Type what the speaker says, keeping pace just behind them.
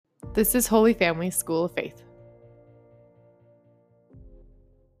This is Holy Family School of Faith.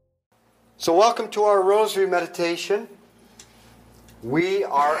 So welcome to our Rosary Meditation. We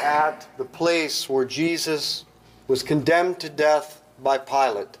are at the place where Jesus was condemned to death by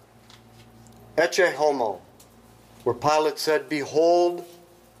Pilate. Ecce homo, where Pilate said, "Behold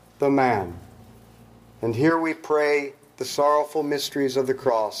the man." And here we pray the sorrowful mysteries of the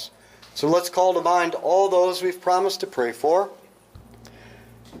cross. So let's call to mind all those we've promised to pray for.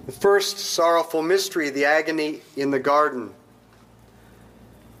 The first sorrowful mystery, the agony in the garden.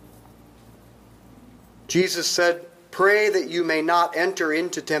 Jesus said, "Pray that you may not enter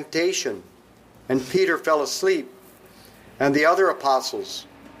into temptation." And Peter fell asleep, and the other apostles.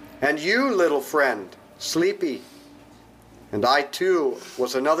 "And you, little friend, sleepy." And I too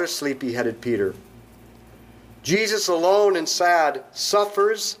was another sleepy-headed Peter. Jesus, alone and sad,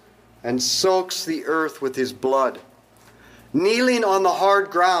 suffers and soaks the earth with his blood. Kneeling on the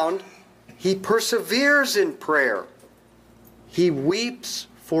hard ground, he perseveres in prayer. He weeps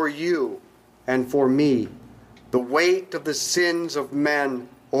for you and for me. The weight of the sins of men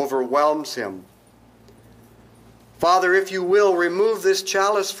overwhelms him. "Father, if you will, remove this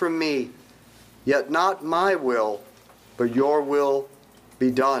chalice from me, yet not my will, but your will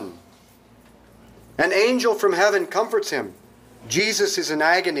be done." An angel from heaven comforts him. Jesus is in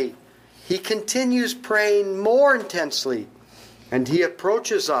agony. He continues praying more intensely, and he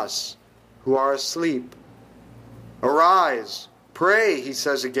approaches us who are asleep. "Arise, pray," he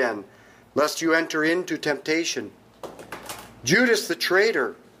says again, "lest you enter into temptation." Judas the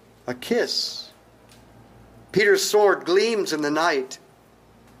traitor, a kiss. Peter's sword gleams in the night.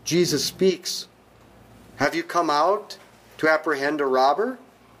 Jesus speaks. "Have you come out to apprehend a robber?"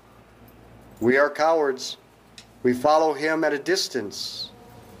 We are cowards. We follow him at a distance,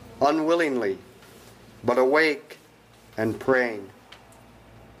 unwillingly, but awake and praying.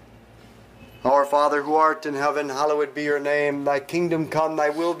 Our Father who art in heaven, hallowed be your name. Thy kingdom come, thy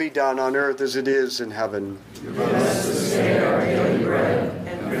will be done on earth as it is in heaven. Give us this day our daily bread,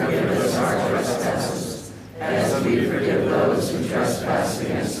 and forgive us our trespasses, as we forgive those who trespass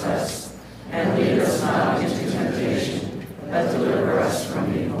against us. And lead us not into temptation, but deliver us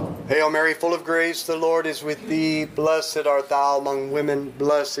from evil. Hail Mary, full of grace, the Lord is with thee. Blessed art thou among women.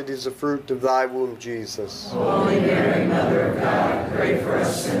 Blessed is the fruit of thy womb, Jesus. Holy Mary, Mother of God, pray for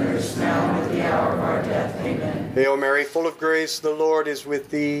us sinners, now and at the hour of our death. Amen. Hail Mary, full of grace, the Lord is with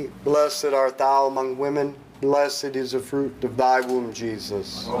thee. Blessed art thou among women. Blessed is the fruit of thy womb,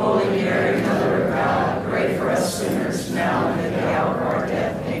 Jesus. Holy Mary, Mother of God, pray for us sinners, now and at the hour of our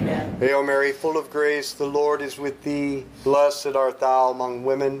death. Amen. Hail Mary, full of grace, the Lord is with thee. Blessed art thou among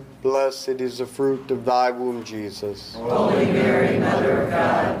women. Blessed is the fruit of thy womb, Jesus. Holy Mary, Mother of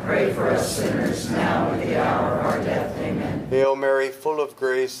God, pray for us sinners, now and at the hour of our death. Amen. Hail Mary, full of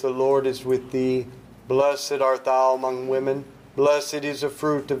grace, the Lord is with thee. Blessed art thou among women. Blessed is the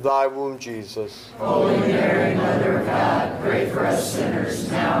fruit of thy womb, Jesus. Holy Mary, Mother of God, pray for us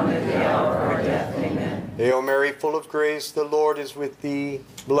sinners, now and at the hour of our death. Amen. Hail Mary, full of grace, the Lord is with thee.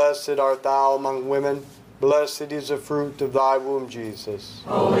 Blessed art thou among women. Blessed is the fruit of thy womb, Jesus.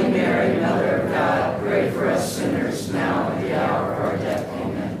 Holy Mary, Mother of God, pray for us sinners, now and at the hour of our death.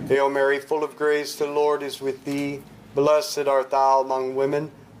 Amen. Hail Mary, full of grace, the Lord is with thee. Blessed art thou among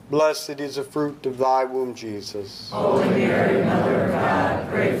women. Blessed is the fruit of thy womb, Jesus. Holy Mary, Mother of God,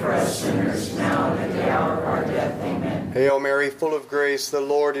 pray for us sinners, now and at the hour of our death. Amen. Hail Mary, full of grace, the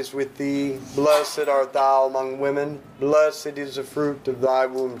Lord is with thee. Blessed art thou among women. Blessed is the fruit of thy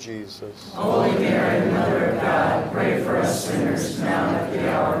womb, Jesus. Holy Mary, Mother of God, pray for us sinners, now and at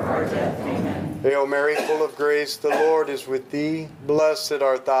the hour of our death. Amen. Hail Mary, full of grace, the Lord is with thee. Blessed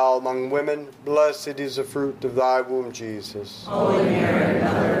art thou among women. Blessed is the fruit of thy womb, Jesus. Holy Mary,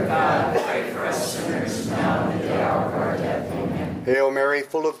 Mother of God, pray for us sinners, now and at the hour of our death. Amen. Hail Mary,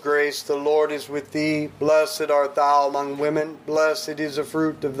 full of grace, the Lord is with thee. Blessed art thou among women. Blessed is the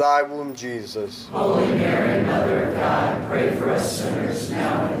fruit of thy womb, Jesus. Holy Mary, Mother of God, pray for us sinners,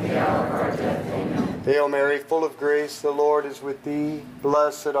 now and at the hour of our death. Amen. Hail Mary, full of grace, the Lord is with thee.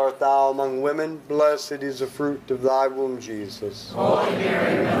 Blessed art thou among women. Blessed is the fruit of thy womb, Jesus. Holy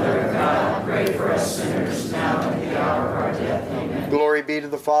Mary, Mother of God, pray for us sinners, now and at the hour of our death. Amen. Glory be to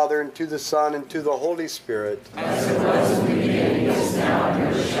the Father, and to the Son, and to the Holy Spirit. As it was in the beginning, is now, and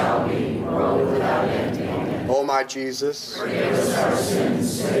ever shall be, world without end. Amen. O my Jesus, forgive us our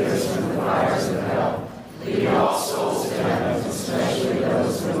sins, save us from the fires of hell. Lead all souls to heaven, especially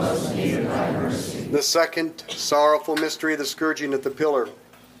those who most need of thy mercy. The second sorrowful mystery, the scourging at the pillar.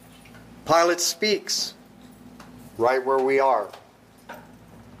 Pilate speaks right where we are.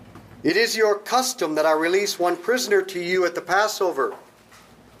 "It is your custom that I release one prisoner to you at the Passover.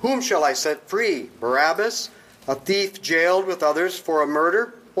 Whom shall I set free? Barabbas, a thief jailed with others for a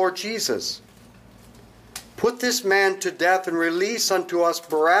murder, or Jesus? Put this man to death and release unto us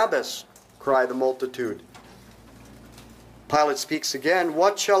Barabbas, cry the multitude. Pilate speaks again,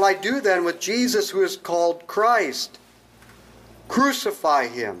 What shall I do then with Jesus who is called Christ? Crucify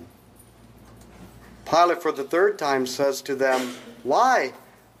him. Pilate for the third time says to them, Why?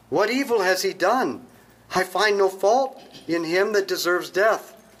 What evil has he done? I find no fault in him that deserves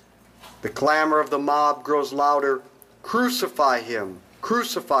death. The clamor of the mob grows louder. Crucify him!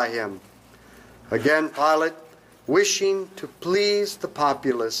 Crucify him! Again Pilate, wishing to please the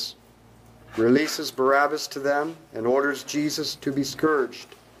populace, releases Barabbas to them and orders Jesus to be scourged.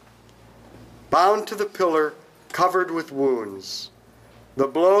 Bound to the pillar, covered with wounds, the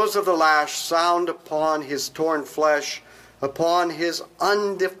blows of the lash sound upon his torn flesh, upon his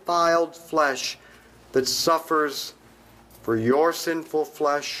undefiled flesh that suffers for your sinful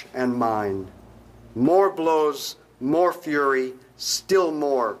flesh and mine. More blows, more fury, still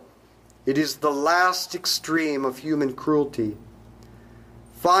more. It is the last extreme of human cruelty.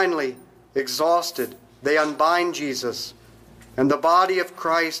 Finally, exhausted, they unbind Jesus, and the body of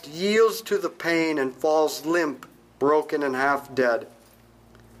Christ yields to the pain and falls limp, broken, and half dead.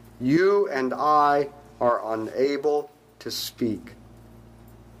 You and I are unable to speak.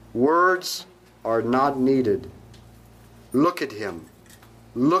 Words are not needed. Look at him.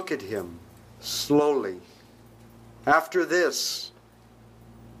 Look at him slowly. After this,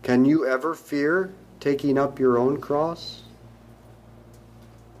 can you ever fear taking up your own cross?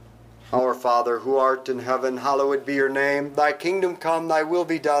 Our Father, who art in heaven, hallowed be your name. Thy kingdom come, thy will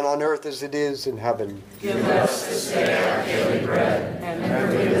be done on earth as it is in heaven. Give us this day our daily bread,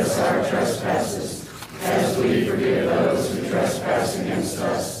 and forgive us our trespasses, as we forgive those who trespass against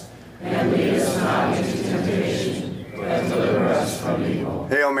us. And lead us not into temptation, but deliver us from evil.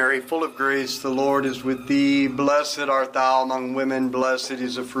 Hail Mary, full of grace, the Lord is with thee. Blessed art thou among women, blessed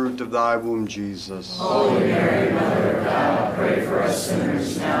is the fruit of thy womb, Jesus. Holy Mary, Mother of God, pray for us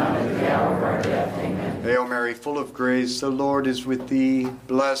sinners now and at the hour of our death. Amen. Hail Mary, full of grace, the Lord is with thee.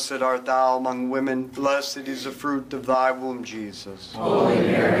 Blessed art thou among women, blessed is the fruit of thy womb, Jesus. Holy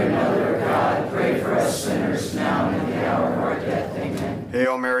Mary, Mother of God, pray for us sinners now and at the hour of our death. Amen.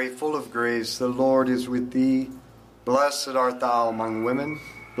 Hail Mary, full of grace, the Lord is with thee. Blessed art thou among women,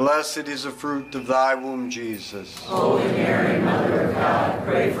 blessed is the fruit of thy womb, Jesus. Holy Mary, Mother of God,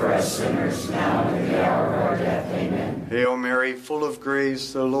 pray for us sinners now and at the hour of our death. Amen. Hail Mary, full of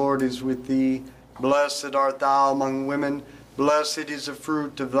grace, the Lord is with thee. Blessed art thou among women, blessed is the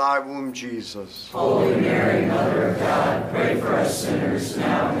fruit of thy womb, Jesus. Holy Mary, Mother of God, pray for us sinners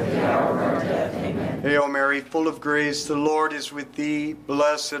now and at the hour of our death. Amen. Hail Mary, full of grace, the Lord is with thee.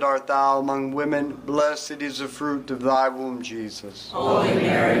 Blessed art thou among women, blessed is the fruit of thy womb, Jesus. Holy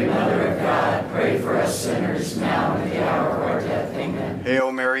Mary, Mother of God, pray for us sinners now and at the hour of our death. Amen.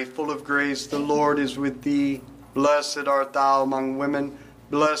 Hail Mary, full of grace, the Lord is with thee. Blessed art thou among women,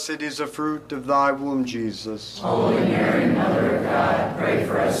 blessed is the fruit of thy womb, Jesus. Holy Mary, Mother of God, pray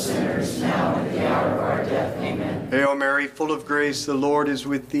for us sinners now and at the hour of our death. Amen. Hail Mary, full of grace, the Lord is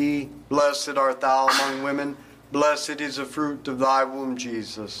with thee. Blessed art thou among women, blessed is the fruit of thy womb,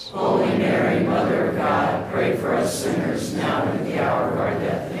 Jesus. Holy Mary, Mother of God, pray for us sinners now and at the hour of our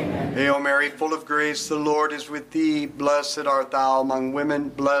death. Amen. Hail Mary, full of grace, the Lord is with thee. Blessed art thou among women,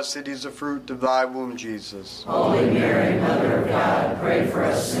 blessed is the fruit of thy womb, Jesus. Holy Mary, Mother of God, pray for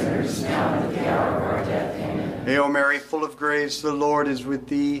us sinners now and at the hour of our death. Amen. Hail Mary, full of grace, the Lord is with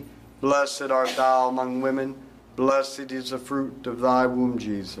thee. Blessed art thou among women, blessed is the fruit of thy womb,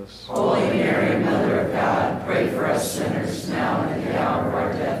 Jesus. Holy Mary, Mother of God, pray for us sinners now and at the hour of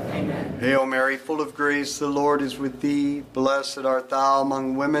our death. Amen. Hail Mary, full of grace, the Lord is with thee. Blessed art thou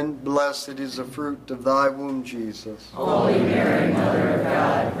among women, blessed is the fruit of thy womb, Jesus. Holy Mary, Mother of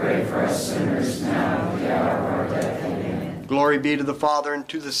God, pray for us sinners now and at the hour of our death. Amen. Glory be to the Father, and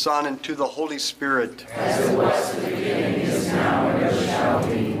to the Son, and to the Holy Spirit. As it was in the beginning, is now, and ever shall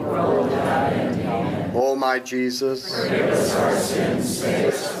be, world without end. Amen. O my Jesus, Forgive us our sins,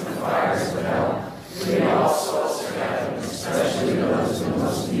 save us from the fires of hell. Lead all souls to heaven, especially those in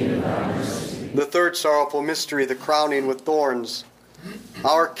most need of thy mercy. the third sorrowful mystery, the crowning with thorns.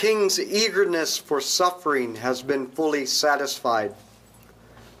 Our King's eagerness for suffering has been fully satisfied.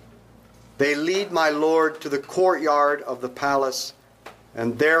 They lead my Lord to the courtyard of the palace,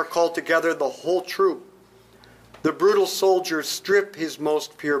 and there call together the whole troop. The brutal soldiers strip his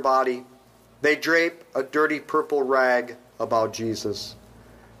most pure body. They drape a dirty purple rag about Jesus.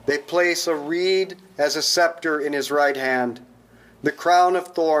 They place a reed as a scepter in his right hand, the crown of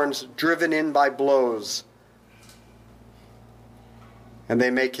thorns driven in by blows. and they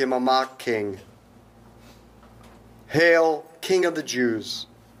make him a mock king. Hail, King of the Jews!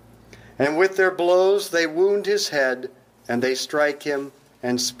 And with their blows they wound his head, and they strike him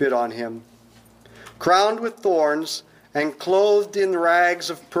and spit on him. Crowned with thorns and clothed in rags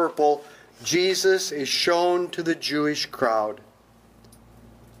of purple, Jesus is shown to the Jewish crowd.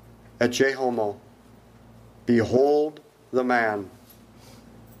 Ecce homo, behold the man.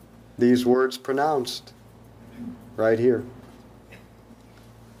 These words pronounced right here.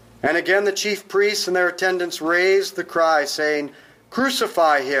 And again the chief priests and their attendants raised the cry, saying,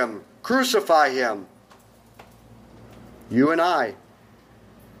 Crucify him! Crucify him! You and I,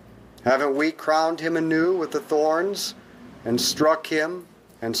 haven't we crowned him anew with the thorns and struck him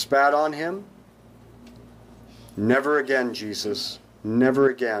and spat on him? Never again, Jesus, never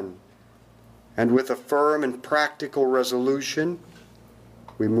again. And with a firm and practical resolution,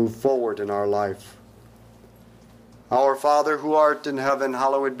 we move forward in our life. Our Father, who art in heaven,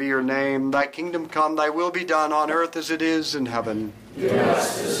 hallowed be your name. Thy kingdom come, thy will be done on earth as it is in heaven. Give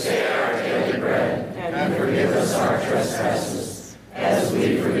us this day our daily bread, and forgive us our trespasses, as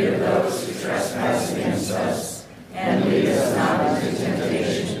we forgive those who trespass against us. And lead us not into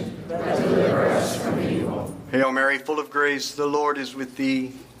temptation, but deliver us from evil. Hail Mary, full of grace, the Lord is with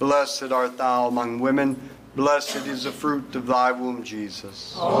thee. Blessed art thou among women. Blessed is the fruit of thy womb,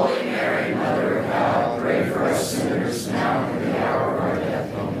 Jesus. Holy Mary, Mother of God, pray for us sinners now and at the hour of our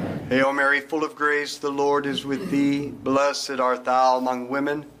death. Amen. Hail Mary, full of grace, the Lord is with thee. Blessed art thou among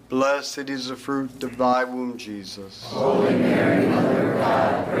women. Blessed is the fruit of thy womb, Jesus. Holy Mary, Mother of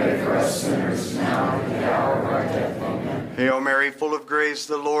God, pray for us sinners now and at the hour of our death. Amen. Hail Mary, full of grace,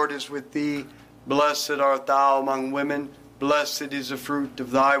 the Lord is with thee. Blessed art thou among women. Blessed is the fruit of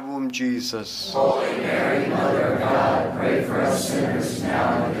thy womb, Jesus. Holy Mary, Mother of God, pray for us sinners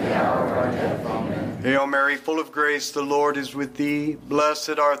now and at the hour of our death. Amen. Hail Mary, full of grace, the Lord is with thee.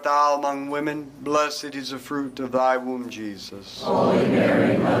 Blessed art thou among women. Blessed is the fruit of thy womb, Jesus. Holy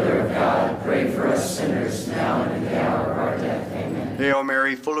Mary, Mother of God, pray for us sinners now and at the hour of our death. Amen. Hail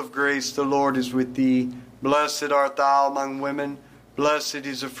Mary, full of grace, the Lord is with thee. Blessed art thou among women. Blessed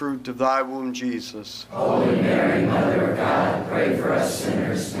is the fruit of thy womb, Jesus. Holy Mary, Mother of God, pray for us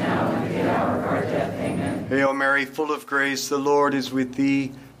sinners now and at the hour of our death. Amen. Hail Mary, full of grace, the Lord is with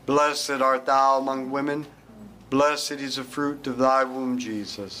thee. Blessed art thou among women. Blessed is the fruit of thy womb,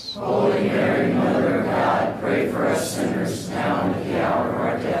 Jesus. Holy Mary, Mother of God, pray for us sinners now and at the hour of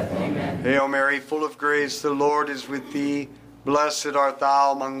our death. Amen. Hail Mary, full of grace, the Lord is with thee. Blessed art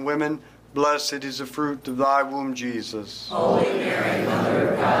thou among women. Blessed is the fruit of thy womb, Jesus. Holy Mary, Mother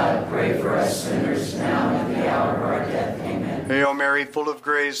of God, pray for us sinners now and at the hour of our death. Amen. Hail Mary, full of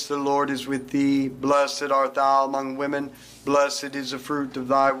grace, the Lord is with thee. Blessed art thou among women. Blessed is the fruit of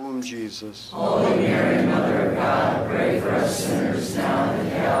thy womb, Jesus. Holy Mary, Mother of God, pray for us sinners now and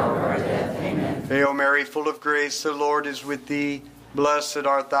at the hour of our death. Amen. Hail Mary, full of grace, the Lord is with thee. Blessed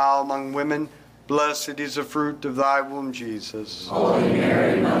art thou among women. Blessed is the fruit of thy womb, Jesus. Holy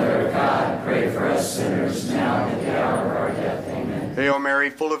Mary, Mother of God, pray for us sinners now and at the hour of our death. Amen. Hail Mary,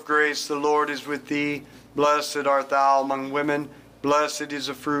 full of grace, the Lord is with thee. Blessed art thou among women. Blessed is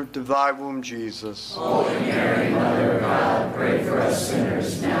the fruit of thy womb, Jesus. Holy Mary, Mother of God, pray for us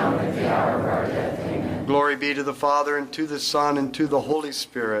sinners now and at the hour of our death. Amen. Glory be to the Father, and to the Son, and to the Holy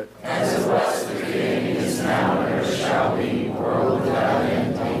Spirit. As it was in the beginning, is now, and ever shall be, world without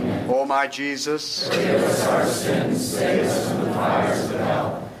end. Amen. O my Jesus, Forgive us our sins, save us from the fires of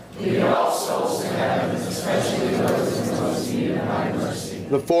hell. Lead all souls to heaven, especially those in most need of thy mercy.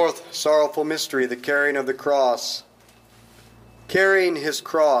 the fourth sorrowful mystery, the carrying of the cross. Carrying his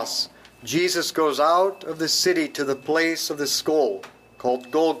cross, Jesus goes out of the city to the place of the skull,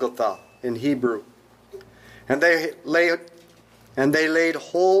 called Golgotha in Hebrew. And they laid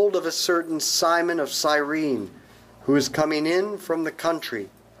hold of a certain Simon of Cyrene, who is coming in from the country.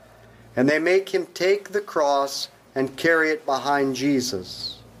 And they make him take the cross and carry it behind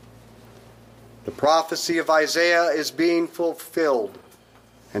Jesus. The prophecy of Isaiah is being fulfilled,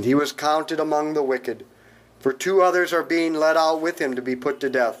 and he was counted among the wicked, for 2 others are being led out with him to be put to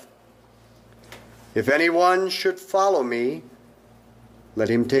death. If anyone should follow me, let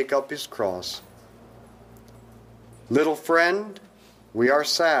him take up his cross. Little friend, we are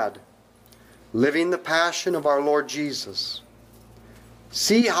sad, living the passion of our Lord Jesus.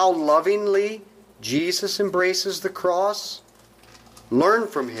 See how lovingly Jesus embraces the cross. Learn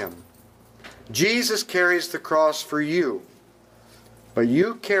from him. Jesus carries the cross for you, but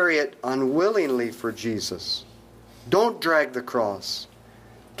you carry it unwillingly for Jesus. Don't drag the cross.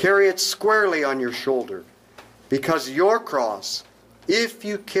 Carry it squarely on your shoulder, because your cross, if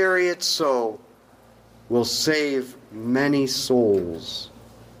you carry it so, will save many souls.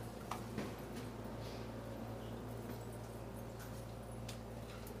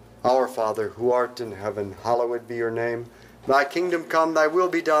 Our Father, who art in heaven, hallowed be your name. Thy kingdom come, thy will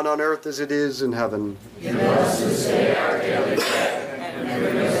be done on earth as it is in heaven. Give us this day our daily bread, and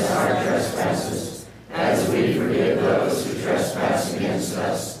forgive us our trespasses, as we forgive those who trespass against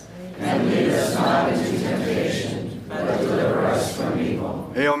us. And lead us not into temptation, but deliver us from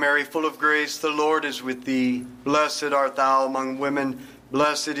evil. Hail Mary, full of grace, the Lord is with thee. Blessed art thou among women.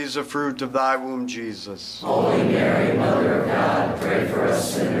 Blessed is the fruit of thy womb, Jesus. Holy Mary, Mother of God, pray for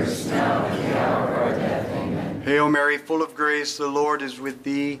us sinners, now and at the hour of our death. Amen. Hail Mary, full of grace, the Lord is with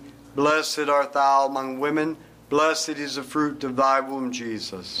thee. Blessed art thou among women. Blessed is the fruit of thy womb,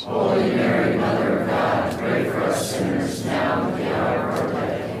 Jesus. Holy Mary, Mother of God, pray for us sinners, now and at the hour of our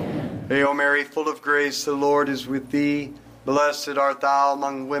death. Amen. Hail Mary, full of grace, the Lord is with thee. Blessed art thou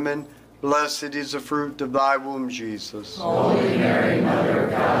among women. Blessed is the fruit of thy womb, Jesus. Holy Mary, Mother of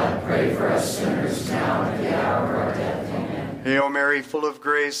God, pray for us sinners, now and at the hour of our death. Amen. Hail Mary, full of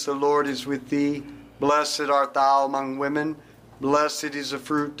grace, the Lord is with thee. Blessed art thou among women. Blessed is the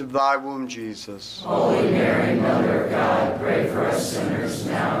fruit of thy womb, Jesus. Holy Mary, Mother of God, pray for us sinners,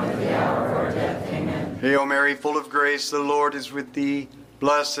 now and at the hour of our death. Amen. Hail Mary, full of grace, the Lord is with thee.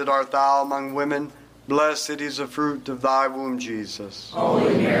 Blessed art thou among women. Blessed is the fruit of thy womb, Jesus.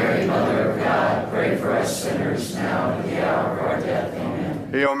 Holy Mary, Mother of God, pray for us sinners, now and at the hour of our death.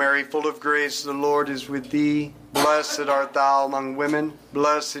 Amen. Hail Mary, full of grace, the Lord is with thee. Blessed art thou among women.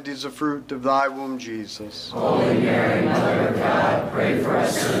 Blessed is the fruit of thy womb, Jesus. Holy Mary, Mother of God, pray for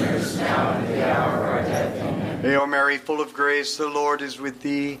us sinners, now and at the hour of our death. Amen. Hail Mary, full of grace, the Lord is with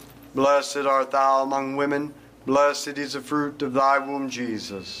thee. Blessed art thou among women. Blessed is the fruit of thy womb,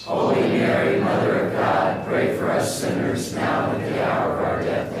 Jesus. Holy Mary, Mother of God, pray for us sinners, now and at the hour of our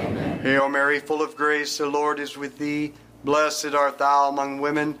death. Amen. Hail Mary, full of grace, the Lord is with thee. Blessed art thou among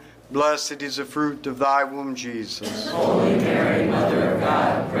women. Blessed is the fruit of thy womb, Jesus. Holy Mary, Mother of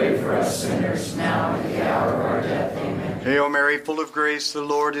God, pray for us sinners, now and at the hour of our death. Amen. Hail Mary, full of grace, the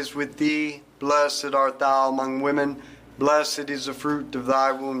Lord is with thee. Blessed art thou among women. Blessed is the fruit of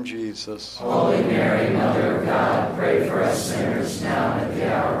thy womb, Jesus. Holy Mary, Mother of God, pray for us sinners, now and at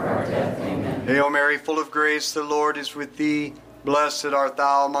the hour of our death. Amen. Hail Mary, full of grace, the Lord is with thee. Blessed art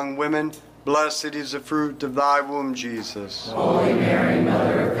thou among women. Blessed is the fruit of thy womb, Jesus. Holy Mary,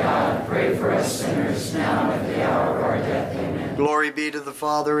 Mother of God, pray for us sinners, now and at the hour of our death. Amen. Glory be to the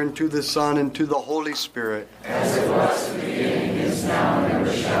Father, and to the Son, and to the Holy Spirit. As it was in the beginning, is now, and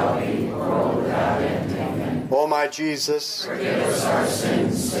ever shall be, world without end. Amen. O my Jesus, Forgive us our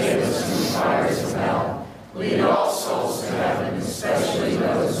sins, save us from the fires of hell. Lead all souls to heaven, especially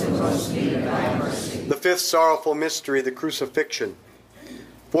those in most need of thy mercy. the fifth sorrowful mystery, the crucifixion.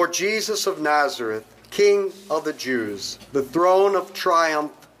 For Jesus of Nazareth, King of the Jews, the throne of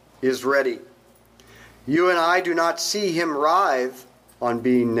triumph is ready. You and I do not see him writhe on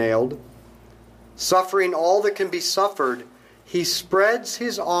being nailed. Suffering all that can be suffered, he spreads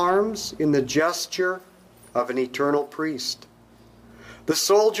his arms in the gesture of an eternal priest. The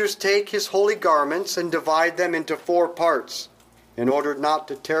soldiers take his holy garments and divide them into 4 parts. In order not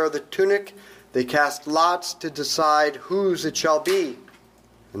to tear the tunic, they cast lots to decide whose it shall be.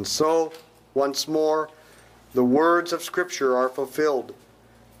 And so, once more, the words of Scripture are fulfilled.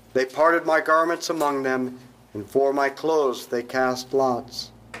 They parted my garments among them, and for my clothes they cast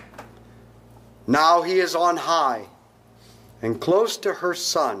lots. Now he is on high, and close to her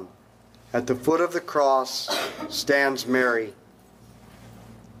Son, at the foot of the cross, stands Mary.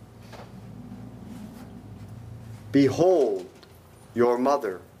 Behold your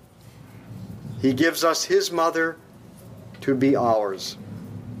mother. He gives us his mother to be ours.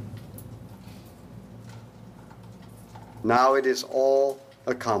 Now it is all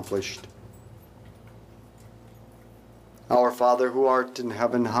accomplished. Our Father who art in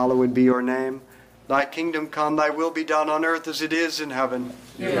heaven, hallowed be your name. Thy kingdom come, thy will be done on earth as it is in heaven.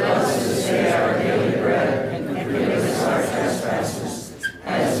 Give us this day our daily bread, and forgive us our trespasses,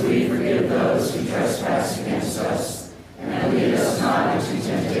 as we forgive those who trespass against us. And lead us not into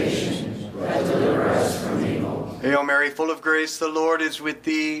temptation, but deliver us from evil. Hail Mary, full of grace, the Lord is with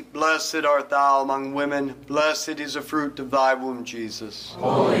thee. Blessed art thou among women. Blessed is the fruit of thy womb, Jesus.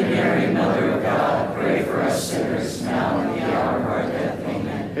 Holy Mary, Mother of God, pray for us sinners, now and at the hour of our death.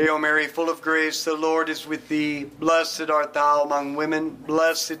 Amen. Hail Mary, full of grace, the Lord is with thee. Blessed art thou among women.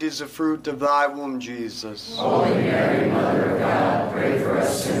 Blessed is the fruit of thy womb, Jesus. Holy Mary, Mother of God, pray for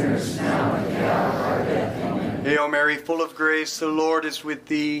us sinners, now and at the hour of our death. Amen. Hail Hail Mary, full of grace, the Lord is with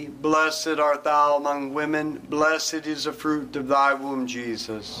thee. Blessed art thou among women. Blessed is the fruit of thy womb,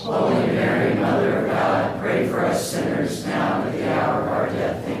 Jesus. Holy Mary, Mother of God, pray for us sinners now and at the hour of our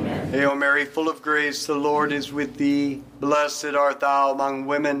death. Amen. Hail Mary, full of grace, the Lord is with thee. Blessed art thou among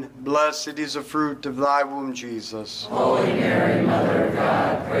women. Blessed is the fruit of thy womb, Jesus. Holy Mary, Mother of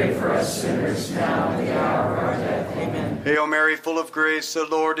God, pray for us sinners now and at the hour of our death. Amen. Hail Mary, full of grace, the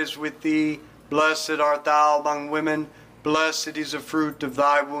Lord is with thee. Blessed art thou among women. Blessed is the fruit of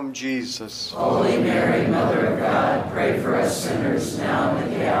thy womb, Jesus. Holy Mary, Mother of God, pray for us sinners now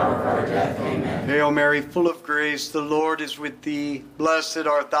and at the hour of our death. Amen. Hail Mary, full of grace, the Lord is with thee. Blessed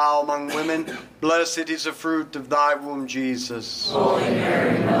art thou among women. Blessed is the fruit of thy womb, Jesus. Holy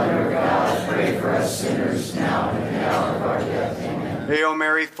Mary, Mother of God, pray for us sinners now and at the hour of our death. Amen. Hail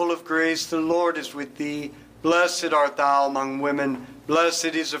Mary, full of grace, the Lord is with thee. Blessed art thou among women.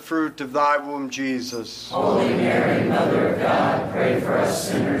 Blessed is the fruit of thy womb, Jesus. Holy Mary, Mother of God, pray for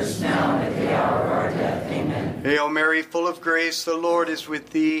us sinners now and at the hour of our death. Amen. Hail Mary, full of grace, the Lord is with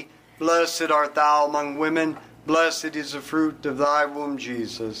thee. Blessed art thou among women. Blessed is the fruit of thy womb,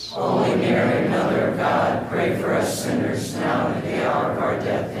 Jesus. Holy Mary, Mother of God, pray for us sinners now and at the hour of our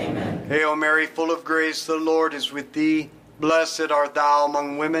death. Amen. Hail Mary, full of grace, the Lord is with thee. Blessed art thou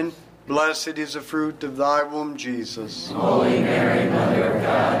among women. Blessed is the fruit of thy womb, Jesus. Holy Mary, Mother of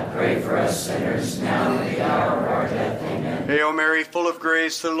God, pray for us sinners now and at the hour of our death. Amen. Hail Mary, full of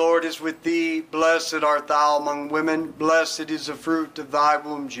grace, the Lord is with thee. Blessed art thou among women. Blessed is the fruit of thy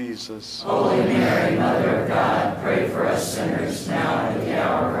womb, Jesus. Holy Mary, Mother of God, pray for us sinners now and at the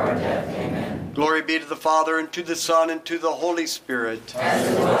hour of our death. Amen. Glory be to the Father, and to the Son, and to the Holy Spirit. As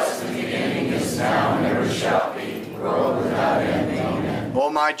it was in the beginning, is now, and ever shall be, world without end. Amen. O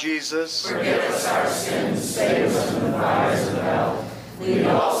my Jesus, Forgive us our sins, save us from the fires of hell. Lead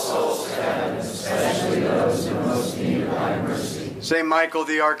all souls to heaven, especially those in most need of thy mercy. Saint Michael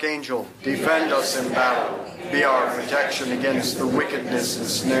the Archangel, defend us in battle. Be our protection against the wickedness and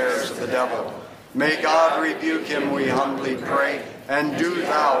snares of the devil. May God rebuke him, we humbly pray. And do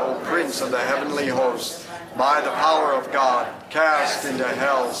thou, O Prince of the heavenly host, by the power of God, cast into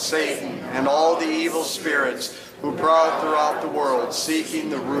hell Satan and all the evil spirits who prowl throughout the world, seeking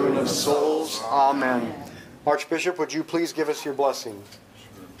the ruin of souls. Amen. Archbishop, would you please give us your blessing?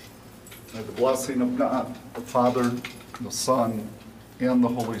 May the blessing of God, the Father, the Son, and the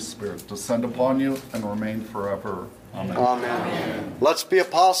Holy Spirit descend upon you and remain forever. Amen. Amen. Let's be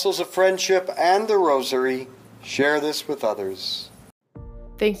apostles of friendship and the Rosary. Share this with others.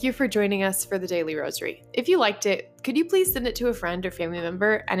 Thank you for joining us for the Daily Rosary. If you liked it, could you please send it to a friend or family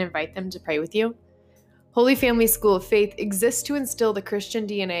member and invite them to pray with you? Holy Family School of Faith exists to instill the Christian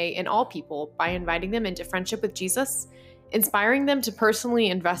DNA in all people by inviting them into friendship with Jesus, inspiring them to personally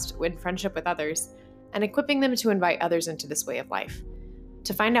invest in friendship with others, and equipping them to invite others into this way of life.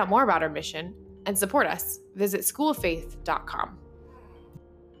 To find out more about our mission and support us, visit schooloffaith.com.